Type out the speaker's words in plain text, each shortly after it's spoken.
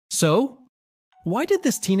So, why did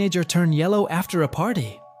this teenager turn yellow after a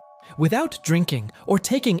party, without drinking or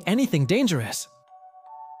taking anything dangerous?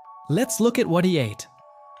 Let's look at what he ate.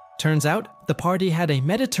 Turns out the party had a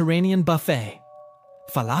Mediterranean buffet,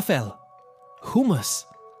 falafel, hummus,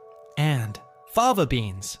 and fava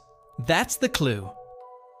beans. That's the clue.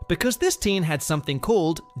 Because this teen had something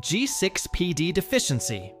called G6PD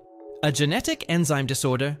deficiency, a genetic enzyme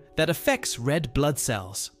disorder that affects red blood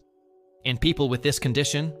cells. In people with this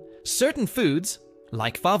condition, certain foods,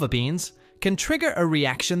 like fava beans, can trigger a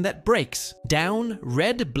reaction that breaks down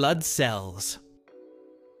red blood cells.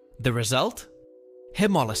 The result?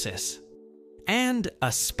 Hemolysis, and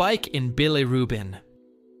a spike in bilirubin.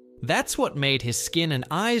 That's what made his skin and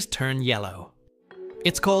eyes turn yellow.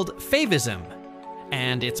 It's called Favism,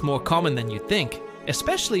 and it's more common than you'd think,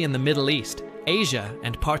 especially in the Middle East, Asia,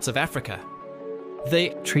 and parts of Africa.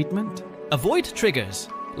 The treatment? Avoid triggers,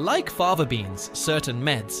 like fava beans, certain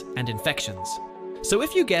meds, and infections. So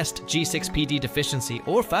if you guessed G6PD deficiency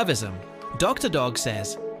or Favism, DoctorDog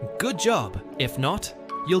says, good job. If not,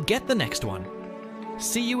 you'll get the next one.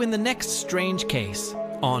 See you in the next strange case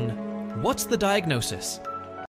on What's the Diagnosis?